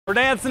For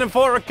dancing and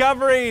full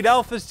recovery,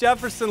 Delphos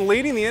Jefferson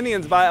leading the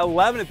Indians by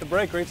 11 at the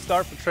break. Great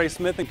start for Trey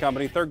Smith and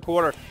company. Third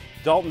quarter,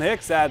 Dalton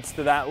Hicks adds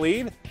to that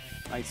lead.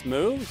 Nice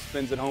move,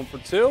 spins it home for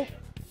two.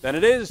 Then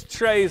it is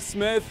Trey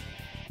Smith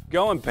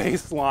going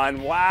baseline.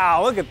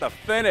 Wow, look at the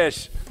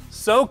finish.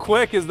 So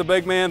quick is the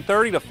big man,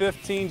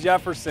 30-15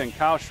 Jefferson.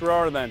 Kyle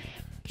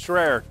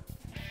Schreier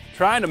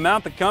trying to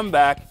mount the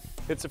comeback.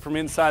 Hits it from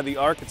inside the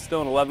arc. It's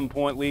still an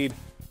 11-point lead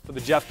for the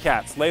Jeff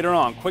Cats. Later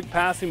on, quick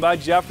passing by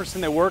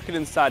Jefferson. They work it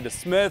inside to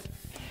Smith.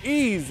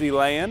 Easy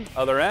lay-in.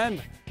 Other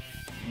end,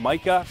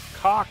 Micah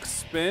Cox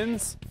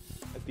spins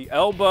at the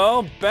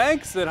elbow.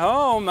 Banks it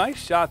home.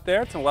 Nice shot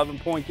there. It's an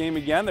 11-point game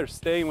again. They're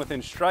staying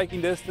within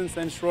striking distance.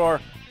 Then Schreier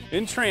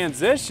in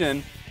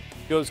transition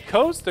goes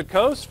coast to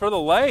coast for the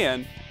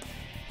lay-in.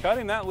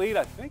 Cutting that lead,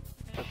 I think,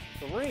 to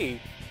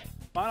 3.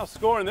 Final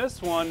score in this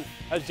one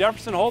has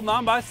Jefferson holding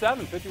on by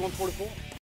 7, 51-44.